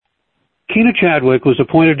Kina Chadwick was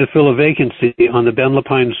appointed to fill a vacancy on the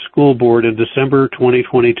Bend-LaPine School Board in December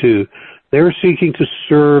 2022. They're seeking to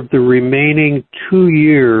serve the remaining 2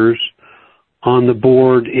 years on the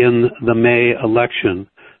board in the May election.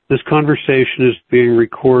 This conversation is being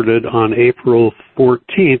recorded on April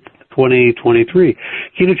 14th, 2023.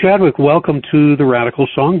 Kina Chadwick, welcome to the Radical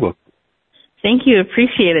Songbook. Thank you.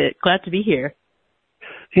 Appreciate it. Glad to be here.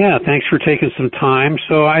 Yeah, thanks for taking some time.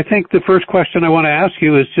 So I think the first question I want to ask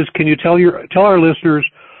you is just, can you tell our listeners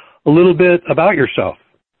a little bit about yourself?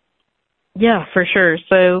 Yeah, for sure.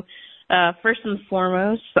 So first and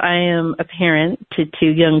foremost, I am a parent to 2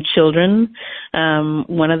 young children.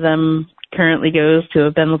 One of them currently goes to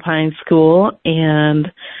a Bend-LaPine school, and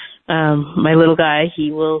my little guy,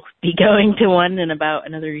 he will be going to one in about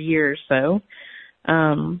another year or so.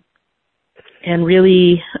 And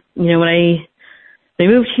really, when I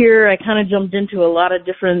moved here, I kind of jumped into a lot of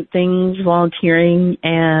different things, volunteering,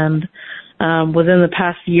 and within the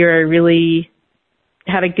past year, I really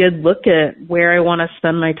had a good look at where I want to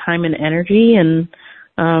spend my time and energy, and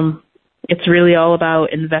it's really all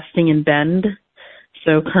about investing in Bend.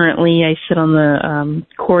 So currently, I sit on the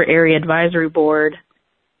Core Area Advisory Board,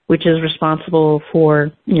 which is responsible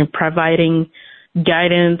for providing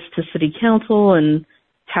guidance to City Council and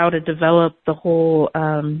how to develop the whole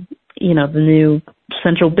the new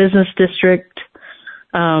central business district.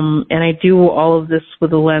 And I do all of this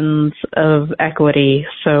with a lens of equity.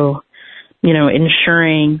 So,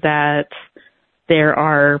 ensuring that there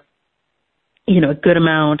are, a good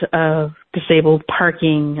amount of disabled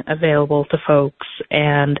parking available to folks,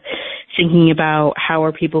 and thinking about how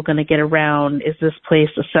are people going to get around? Is this place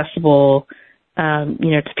accessible,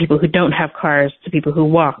 to people who don't have cars, to people who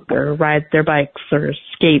walk or ride their bikes or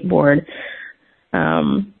skateboard?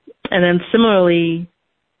 And then similarly,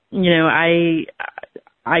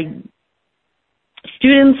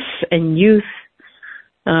 students and youth,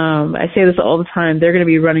 I say this all the time, they're going to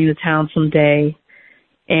be running the town someday.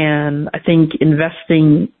 And I think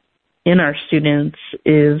investing in our students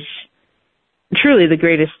is truly the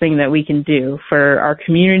greatest thing that we can do for our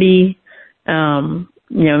community.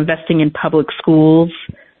 Investing in public schools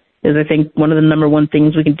is, I think, one of the number one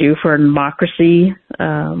things we can do for our democracy.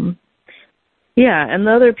 And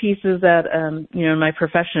the other piece is that, in my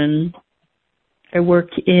profession, I work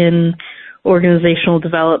in organizational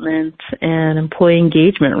development and employee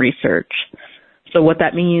engagement research. So what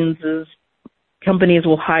that means is companies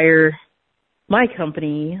will hire my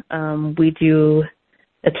company. We do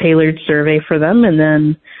a tailored survey for them, and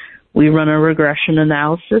then we run a regression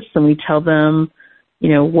analysis, and we tell them,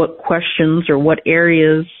 what questions or what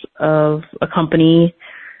areas of a company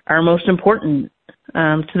are most important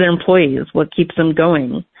to their employees, what keeps them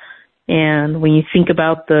going. And when you think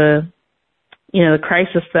about the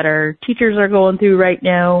crisis that our teachers are going through right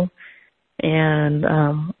now, and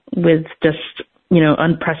with just,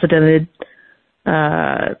 unprecedented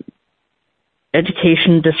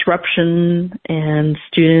education disruption and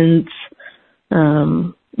students,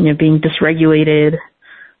 being dysregulated,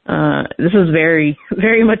 this is very,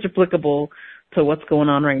 very much applicable to what's going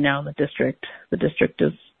on right now in the district. The district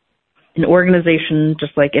is an organization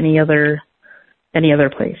just like any other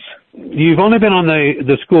place. You've only been on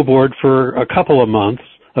the school board for a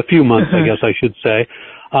few months, I guess I should say.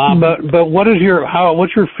 But what's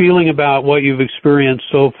your feeling about what you've experienced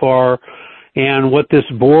so far, and what this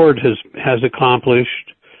board has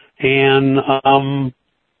accomplished, and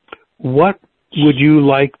what would you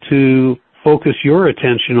like to focus your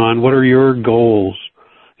attention on? What are your goals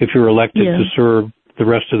if you're elected to serve the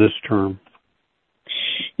rest of this term?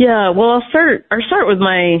 Yeah, well, I'll start with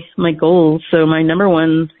my goals. So my number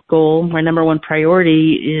one goal, my number one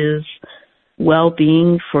priority is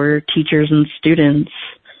well-being for teachers and students.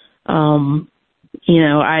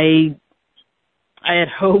 I had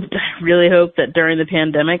hoped, I really hoped that during the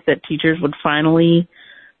pandemic that teachers would finally,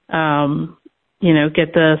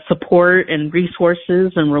 get the support and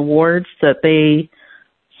resources and rewards that they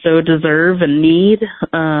so deserve and need.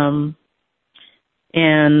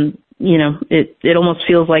 It almost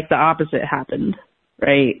feels like the opposite happened,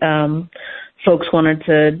 right? Folks wanted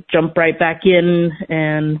to jump right back in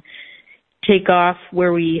and take off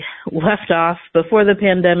where we left off before the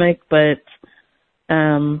pandemic. But,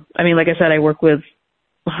 like I said, I work with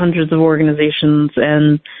hundreds of organizations,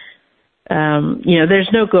 and, there's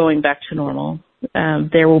no going back to normal.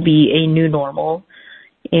 There will be a new normal.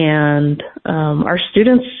 And our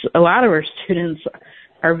students, a lot of our students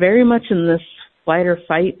are very much in this flight or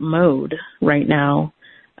fight mode right now.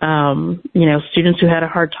 Students who had a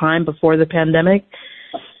hard time before the pandemic,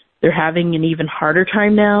 they're having an even harder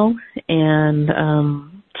time now. And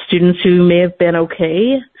students who may have been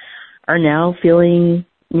okay are now feeling,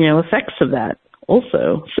 effects of that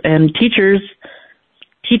also. And teachers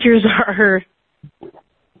are,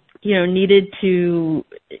 needed to,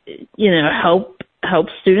 help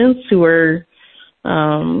students who are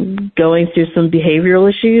going through some behavioral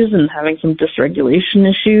issues and having some dysregulation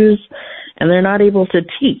issues, and they're not able to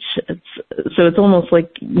teach. It's almost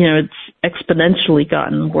like, it's exponentially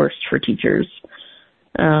gotten worse for teachers.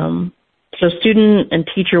 So student and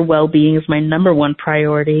teacher well-being is my number one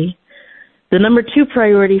priority. The number two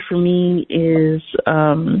priority for me is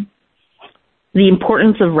the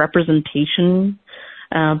importance of representation,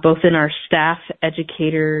 both in our staff,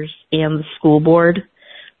 educators, and the school board.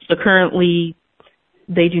 So currently,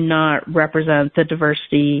 they do not represent the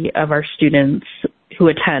diversity of our students who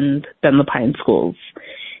attend Bend-LaPine schools.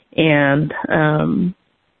 And,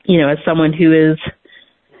 as someone who is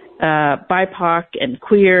BIPOC and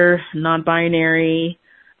queer, non-binary,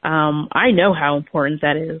 I know how important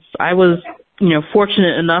that is. I was,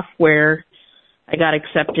 fortunate enough where I got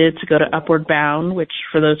accepted to go to Upward Bound, which,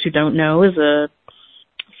 for those who don't know, is a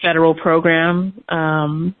federal program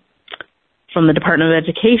from the Department of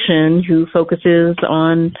Education who focuses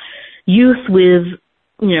on youth with,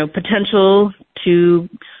 potential to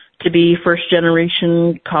be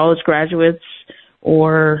first-generation college graduates,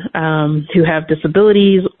 or who have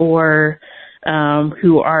disabilities, or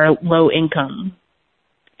who are low income.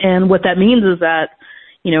 And what that means is that,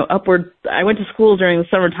 I went to school during the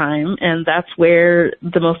summertime, and that's where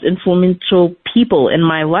the most influential people in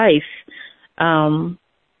my life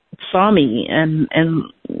saw me and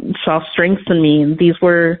saw strengths in me. And these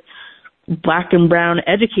were Black and brown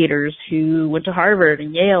educators who went to Harvard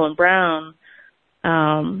and Yale and Brown.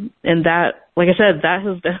 And that, like I said, that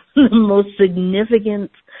has been the most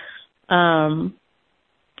significant time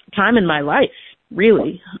in my life,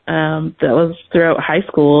 really. That was throughout high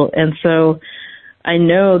school. And so I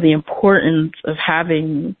know the importance of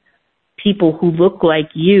having people who look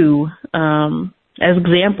like you as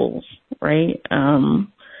examples, right?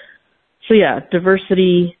 So yeah,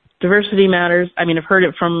 diversity matters. I mean, I've heard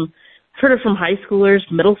it from high schoolers,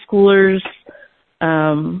 middle schoolers.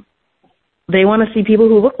 They want to see people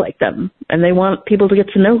who look like them, and they want people to get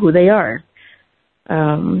to know who they are.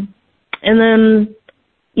 And then,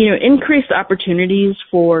 increased opportunities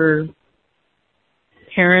for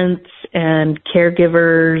parents and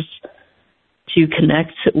caregivers to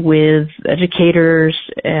connect with educators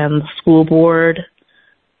and the school board.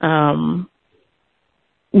 In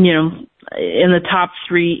the top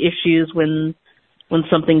three issues when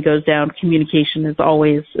something goes down, communication is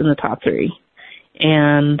always in the top three.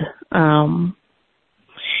 And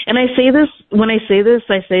I say this, when I say this,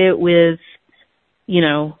 I say it with,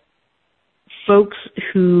 folks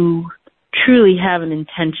who truly have an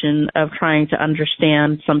intention of trying to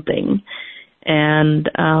understand something, and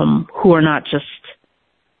who are not just,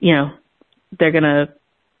 they're going to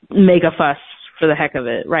make a fuss for the heck of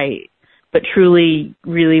it, right? But truly,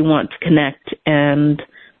 really want to connect and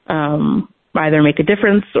either make a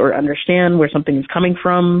difference or understand where something is coming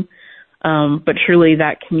from, but truly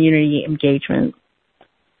that community engagement.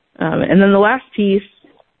 And then the last piece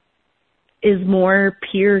is more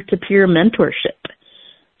peer-to-peer mentorship.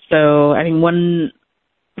 So, I mean, one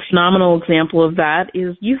phenomenal example of that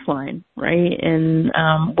is Youthline, right? And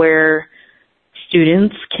where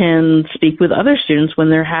students can speak with other students when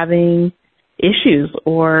they're having issues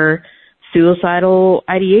or suicidal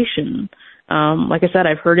ideation. Like I said,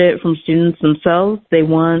 I've heard it from students themselves. They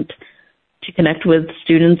want to connect with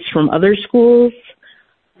students from other schools.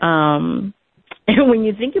 And when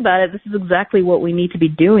you think about it, this is exactly what we need to be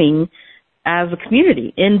doing as a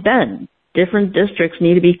community in Bend. Different districts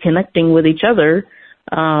need to be connecting with each other,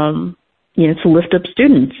 to lift up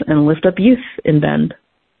students and lift up youth in Bend.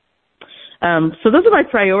 So those are my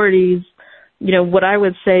priorities. What I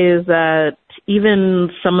would say is that even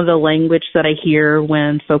some of the language that I hear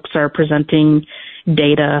when folks are presenting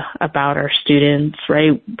data about our students,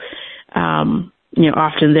 right?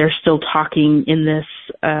 Often they're still talking in this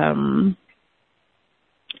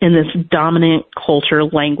dominant culture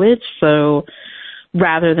language. So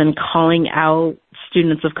rather than calling out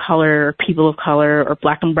students of color or people of color or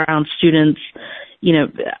Black and brown students,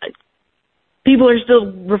 people are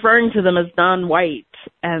still referring to them as non-white.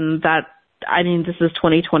 And that, I mean, this is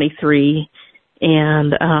 2023.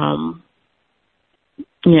 And,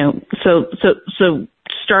 so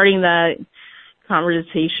starting that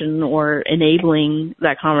conversation or enabling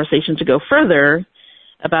that conversation to go further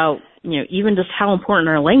about, even just how important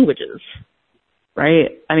our language is,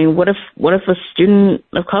 right? I mean, what if a student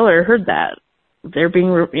of color heard that? They're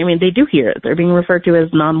being, they do hear it. They're being referred to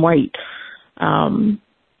as non-white.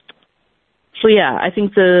 So yeah, I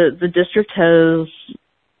think the district has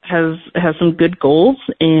some good goals,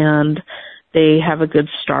 and they have a good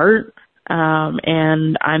start.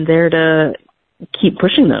 And I'm there to keep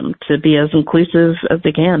pushing them to be as inclusive as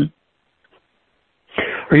they can.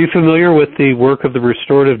 Are you familiar with the work of the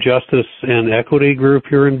Restorative Justice and Equity group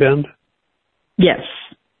here in Bend? Yes.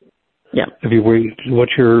 Yeah.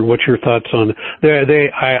 What's your thoughts on?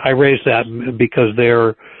 I raised that because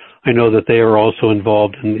I know that they are also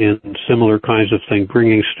involved in similar kinds of things,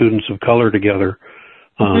 bringing students of color together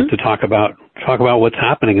to talk about what's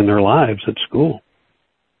happening in their lives at school.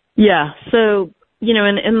 Yeah. So,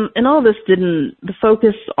 and all this the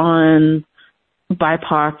focus on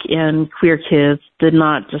BIPOC and queer kids did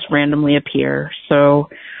not just randomly appear. So,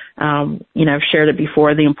 I've shared it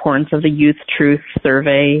before, the importance of the Youth Truth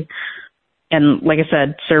Survey. And like I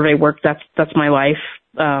said, survey work, that's my life.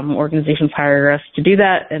 Organizations hire us to do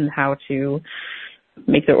that and how to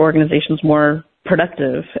make their organizations more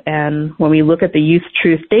productive. And when we look at the Youth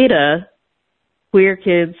Truth data, queer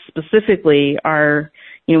kids specifically are,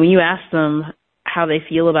 when you ask them how they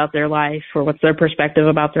feel about their life or what's their perspective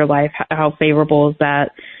about their life, how favorable is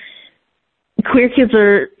that, queer kids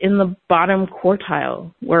are in the bottom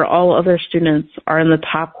quartile where all other students are in the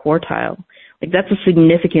top quartile. Like, that's a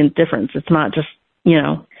significant difference. It's not just,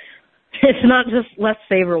 it's not just less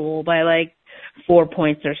favorable by like 4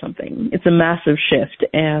 points or something. It's a massive shift.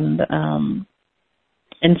 And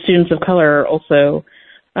students of color are also,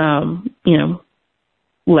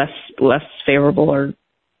 less favorable or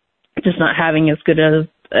just not having as good of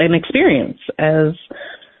an experience as,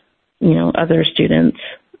 other students.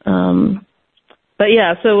 But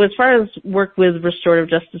yeah, so as far as work with restorative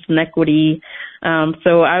justice and equity,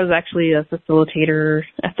 so I was actually a facilitator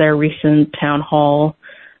at their recent town hall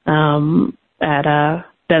at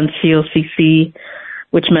Bend COCC,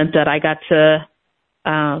 which meant that I got to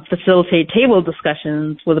facilitate table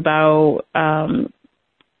discussions with about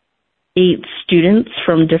 8 students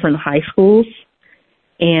from different high schools,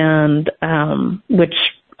 and which,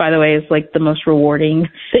 by the way, is like the most rewarding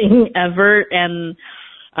thing ever. And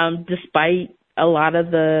despite a lot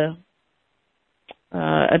of the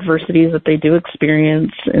adversities that they do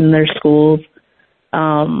experience in their schools,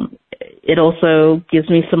 it also gives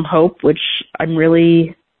me some hope, which I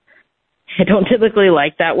don't typically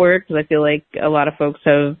like that word because I feel like a lot of folks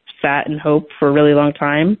have sat in hope for a really long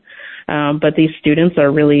time. But these students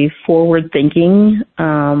are really forward thinking.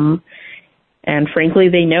 And frankly,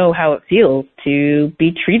 they know how it feels to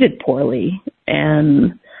be treated poorly.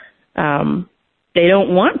 And they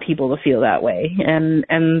don't want people to feel that way.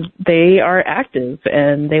 And they are active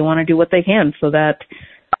and they want to do what they can so that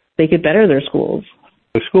they could better their schools.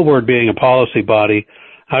 The school board being a policy body,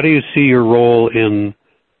 how do you see your role in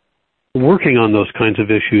working on those kinds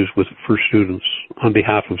of issues for students, on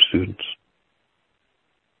behalf of students?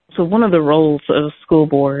 So one of the roles of a school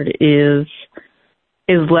board is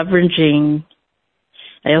leveraging,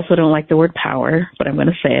 I also don't like the word power, but I'm going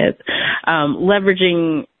to say it,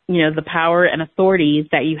 leveraging, the power and authority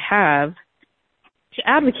that you have to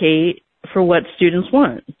advocate for what students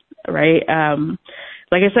want, right?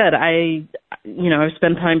 Like I said, I've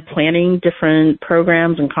spent time planning different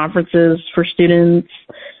programs and conferences for students,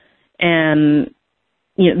 and,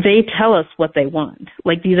 they tell us what they want.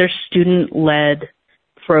 Like, these are student-led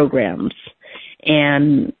programs.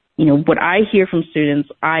 And, what I hear from students,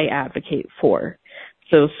 I advocate for.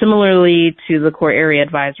 So similarly to the Core Area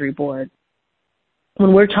Advisory Board,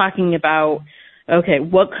 when we're talking about, okay,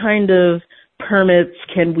 what kind of permits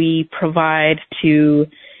can we provide to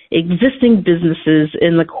existing businesses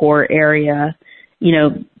in the core area,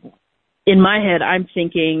 in my head, I'm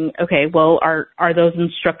thinking, okay, well, are those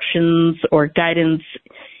instructions or guidance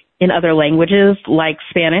in other languages like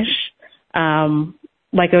Spanish?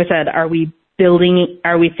 Like I said, are we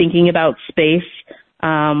thinking about space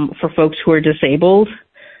for folks who are disabled?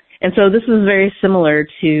 And so this is very similar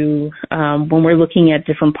to when we're looking at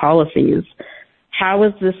different policies. How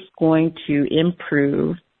is this going to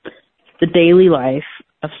improve the daily life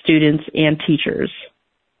of students and teachers?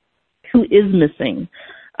 Who is missing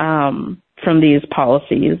from these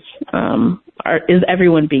policies? Is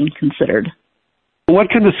everyone being considered?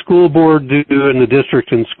 What can the school board do, and the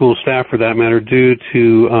district and school staff for that matter, do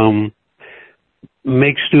to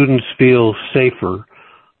make students feel safer,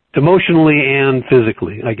 emotionally and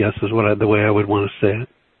physically, I guess is the way I would want to say it?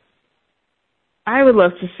 I would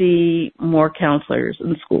love to see more counselors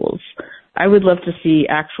in schools. I would love to see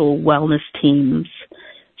actual wellness teams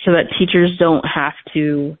so that teachers don't have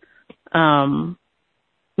to,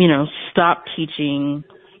 stop teaching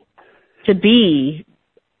to be,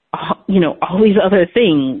 all these other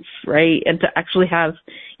things. right? And to actually have,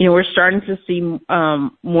 we're starting to see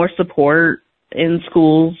more support in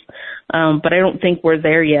schools, but I don't think we're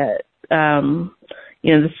there yet. The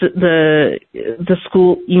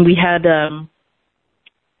school, we had,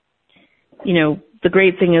 the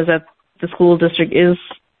great thing is that the school district is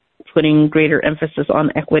putting greater emphasis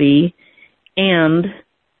on equity, and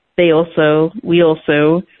we also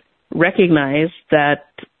recognize that,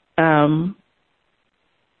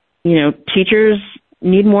 teachers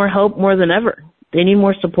need more help more than ever. They need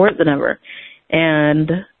more support than ever. And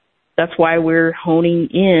that's why we're honing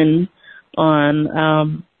in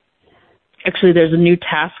on, actually there's a new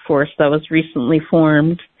task force that was recently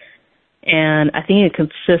formed, and I think it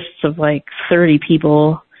consists of like 30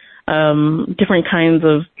 people, different kinds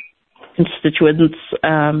of constituents,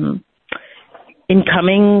 in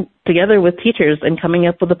coming together with teachers and coming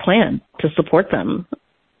up with a plan to support them.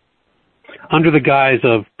 Under the guise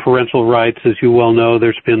of parental rights, as you well know,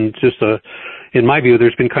 there's been in my view,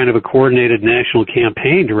 there's been kind of a coordinated national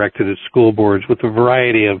campaign directed at school boards with a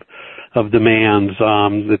variety of demands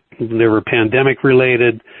that they were pandemic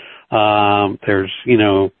related. There's,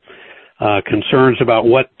 concerns about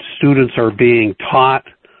what students are being taught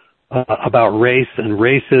about race and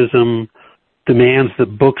racism, demands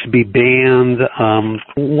that books be banned.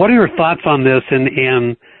 What are your thoughts on this,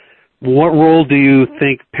 and what role do you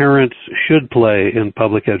think parents should play in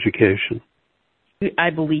public education? I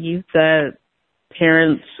believe that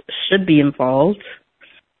parents should be involved.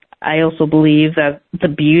 I also believe that the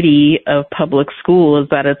beauty of public school is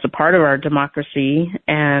that it's a part of our democracy,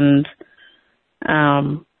 and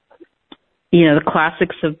the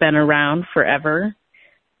classics have been around forever,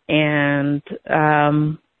 and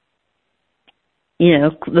the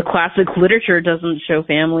classic literature doesn't show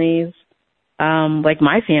families like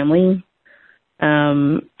my family.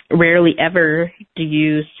 Rarely ever do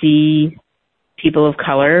you see people of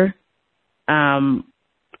color. I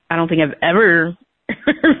don't think I've ever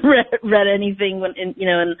read anything when in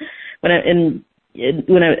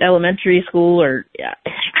elementary school, or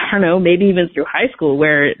I don't know, maybe even through high school,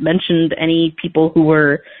 where it mentioned any people who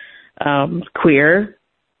were queer.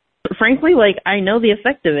 But frankly, I know the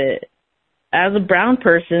effect of it. As a brown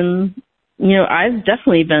person, I've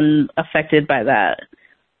definitely been affected by that.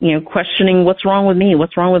 Questioning what's wrong with me,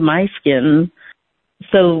 what's wrong with my skin.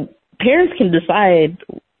 So parents can decide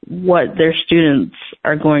what their students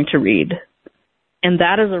are going to read. And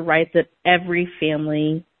that is a right that every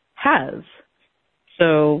family has.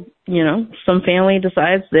 So, some family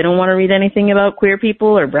decides they don't want to read anything about queer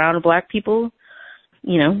people or brown or black people.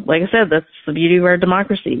 Like I said, that's the beauty of our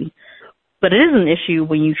democracy. But it is an issue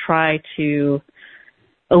when you try to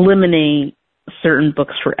eliminate certain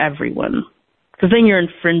books for everyone, because then you're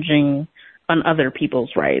infringing on other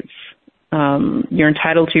people's rights. You're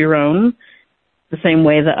entitled to your own the same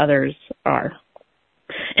way that others are.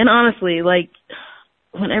 And honestly,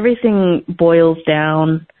 when everything boils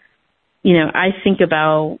down, I think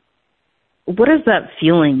about what is that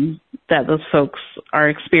feeling that those folks are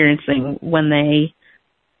experiencing when they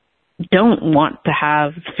don't want to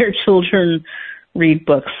have their children read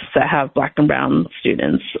books that have black and brown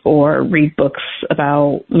students, or read books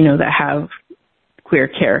about, that have queer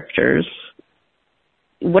characters.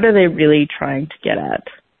 What are they really trying to get at?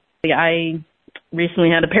 I recently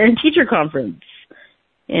had a parent-teacher conference,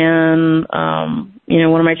 and,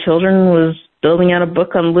 one of my children was building out a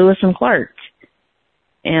book on Lewis and Clark.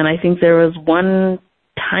 And I think there was one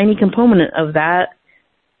tiny component of that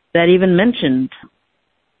even mentioned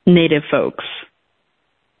Native folks.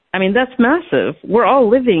 I mean, that's massive. We're all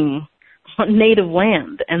living on Native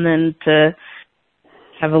land, and then to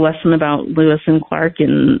have a lesson about Lewis and Clark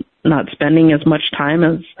and not spending as much time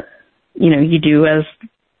as, you do as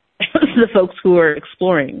the folks who are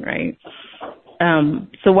exploring, right?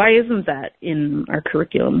 So why isn't that in our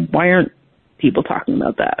curriculum? Why aren't people talking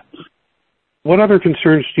about that? What other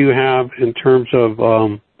concerns do you have in terms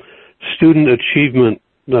of student achievement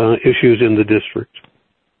issues in the district?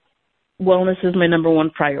 Wellness is my number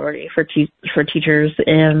one priority for teachers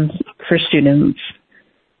and for students.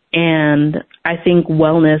 And I think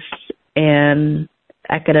wellness and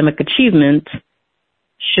academic achievement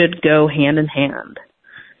should go hand in hand.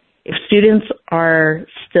 If students are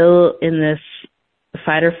still in this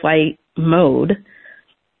fight or flight mode,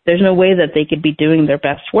 there's no way that they could be doing their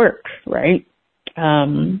best work, right? I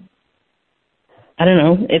don't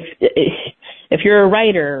know, if you're a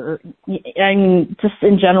writer, I mean, just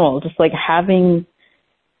in general, just having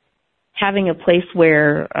a place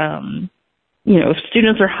where, if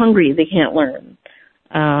students are hungry, they can't learn.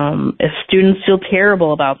 If students feel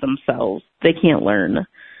terrible about themselves, they can't learn.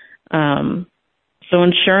 So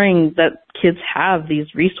ensuring that kids have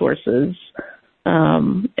these resources,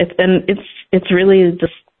 it's really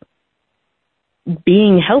just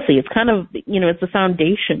being healthy. It's kind of, it's the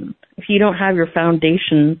foundation. If you don't have your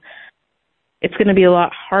foundation, it's going to be a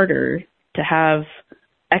lot harder to have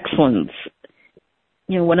excellence.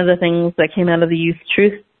 One of the things that came out of the Youth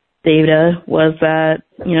Truth data was that,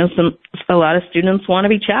 a lot of students want to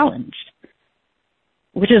be challenged,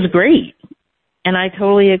 which is great. And I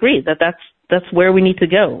totally agree that that's where we need to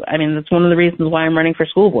go. I mean, that's one of the reasons why I'm running for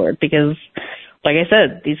school board, because, like I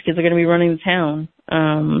said, these kids are going to be running the town.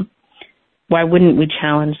 Why wouldn't we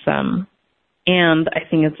challenge them? And I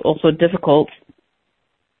think it's also difficult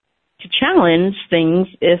to challenge things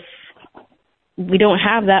if we don't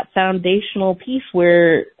have that foundational piece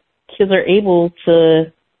where kids are able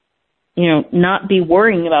to, not be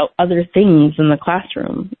worrying about other things in the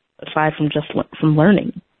classroom aside from just from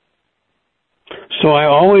learning. So I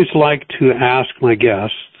always like to ask my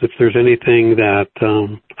guests if there's anything that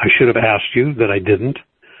I should have asked you that I didn't,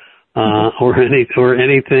 or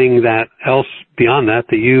anything that else beyond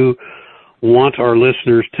that you want our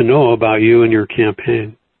listeners to know about you and your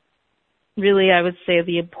campaign. Really, I would say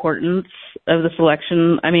the importance of this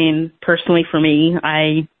election. I mean, personally for me,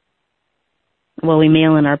 we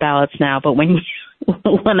mail in our ballots now, but when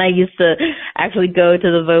I used to actually go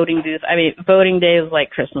to the voting booth, I mean, voting day is like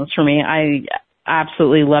Christmas for me. I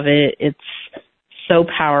absolutely love it. It's so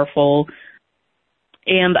powerful.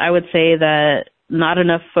 And I would say that not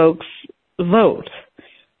enough folks vote,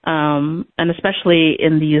 and especially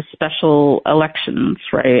in these special elections,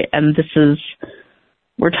 right? And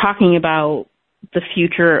we're talking about the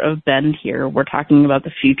future of Bend here. We're talking about the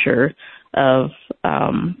future of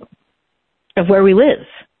where we live,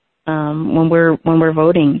 when we're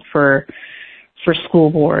voting for school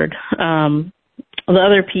board. The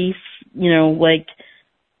other piece, when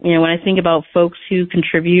I think about folks who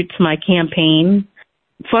contribute to my campaign,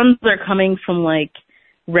 funds are coming from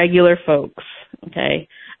regular folks. Okay.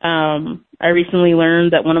 I recently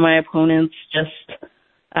learned that one of my opponents just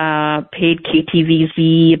paid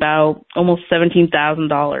KTVZ about almost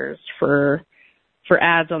 $17,000 for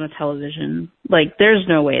ads on the television. There's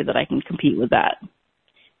no way that I can compete with that.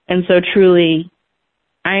 And so truly,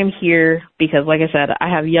 I am here because, like I said, I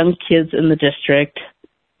have young kids in the district.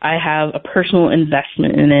 I have a personal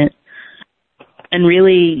investment in it. And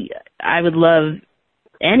really, I would love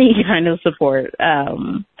any kind of support.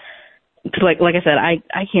 'Cause like I said, I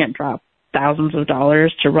can't drop thousands of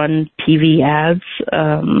dollars to run TV ads.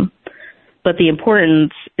 But the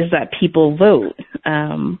importance is that people vote.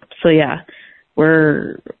 So yeah,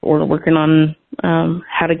 we're working on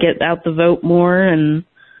how to get out the vote more. And,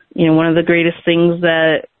 one of the greatest things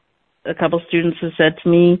that a couple students have said to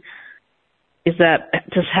me is that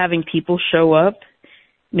just having people show up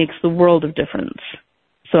makes the world of difference.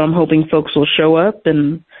 So I'm hoping folks will show up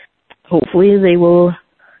and hopefully they will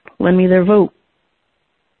lend me their vote.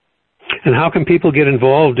 And how can people get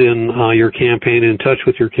involved in your campaign, in touch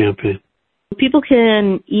with your campaign? People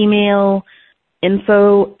can email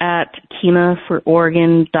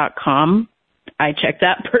info@kinafororegon.com. I check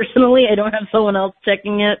that personally. I don't have someone else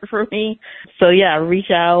checking it for me. So yeah, reach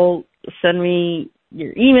out, send me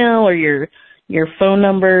your email or your phone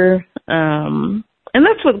number. And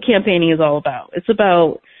that's what campaigning is all about. It's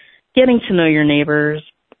about getting to know your neighbors.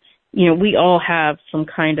 We all have some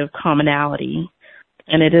kind of commonality,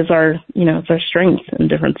 and it is it's our strengths and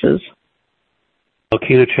differences. Well,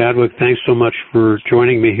 Kina Chadwick, thanks so much for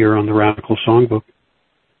joining me here on the Radical Songbook.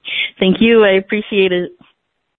 Thank you. I appreciate it.